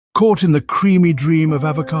caught in the creamy dream of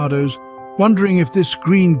avocados, wondering if this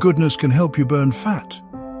green goodness can help you burn fat?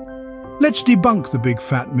 Let's debunk the big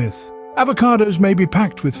fat myth. Avocados may be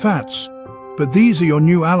packed with fats, but these are your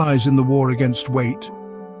new allies in the war against weight.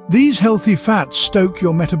 These healthy fats stoke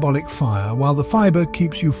your metabolic fire while the fiber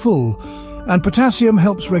keeps you full, and potassium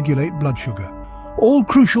helps regulate blood sugar. All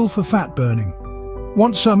crucial for fat burning.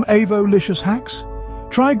 Want some Avo-licious hacks?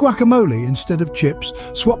 Try guacamole instead of chips,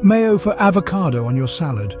 swap mayo for avocado on your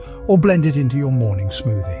salad, or blend it into your morning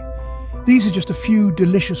smoothie. These are just a few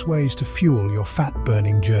delicious ways to fuel your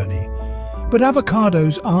fat-burning journey. But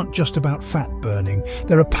avocados aren't just about fat burning.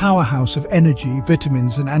 They're a powerhouse of energy,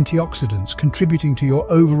 vitamins and antioxidants contributing to your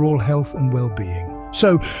overall health and well-being.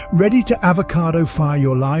 So, ready to avocado fire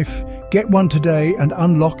your life? Get one today and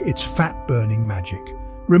unlock its fat-burning magic.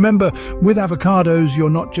 Remember, with avocados, you're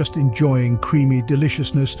not just enjoying creamy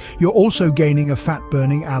deliciousness, you're also gaining a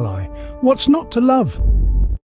fat-burning ally. What's not to love?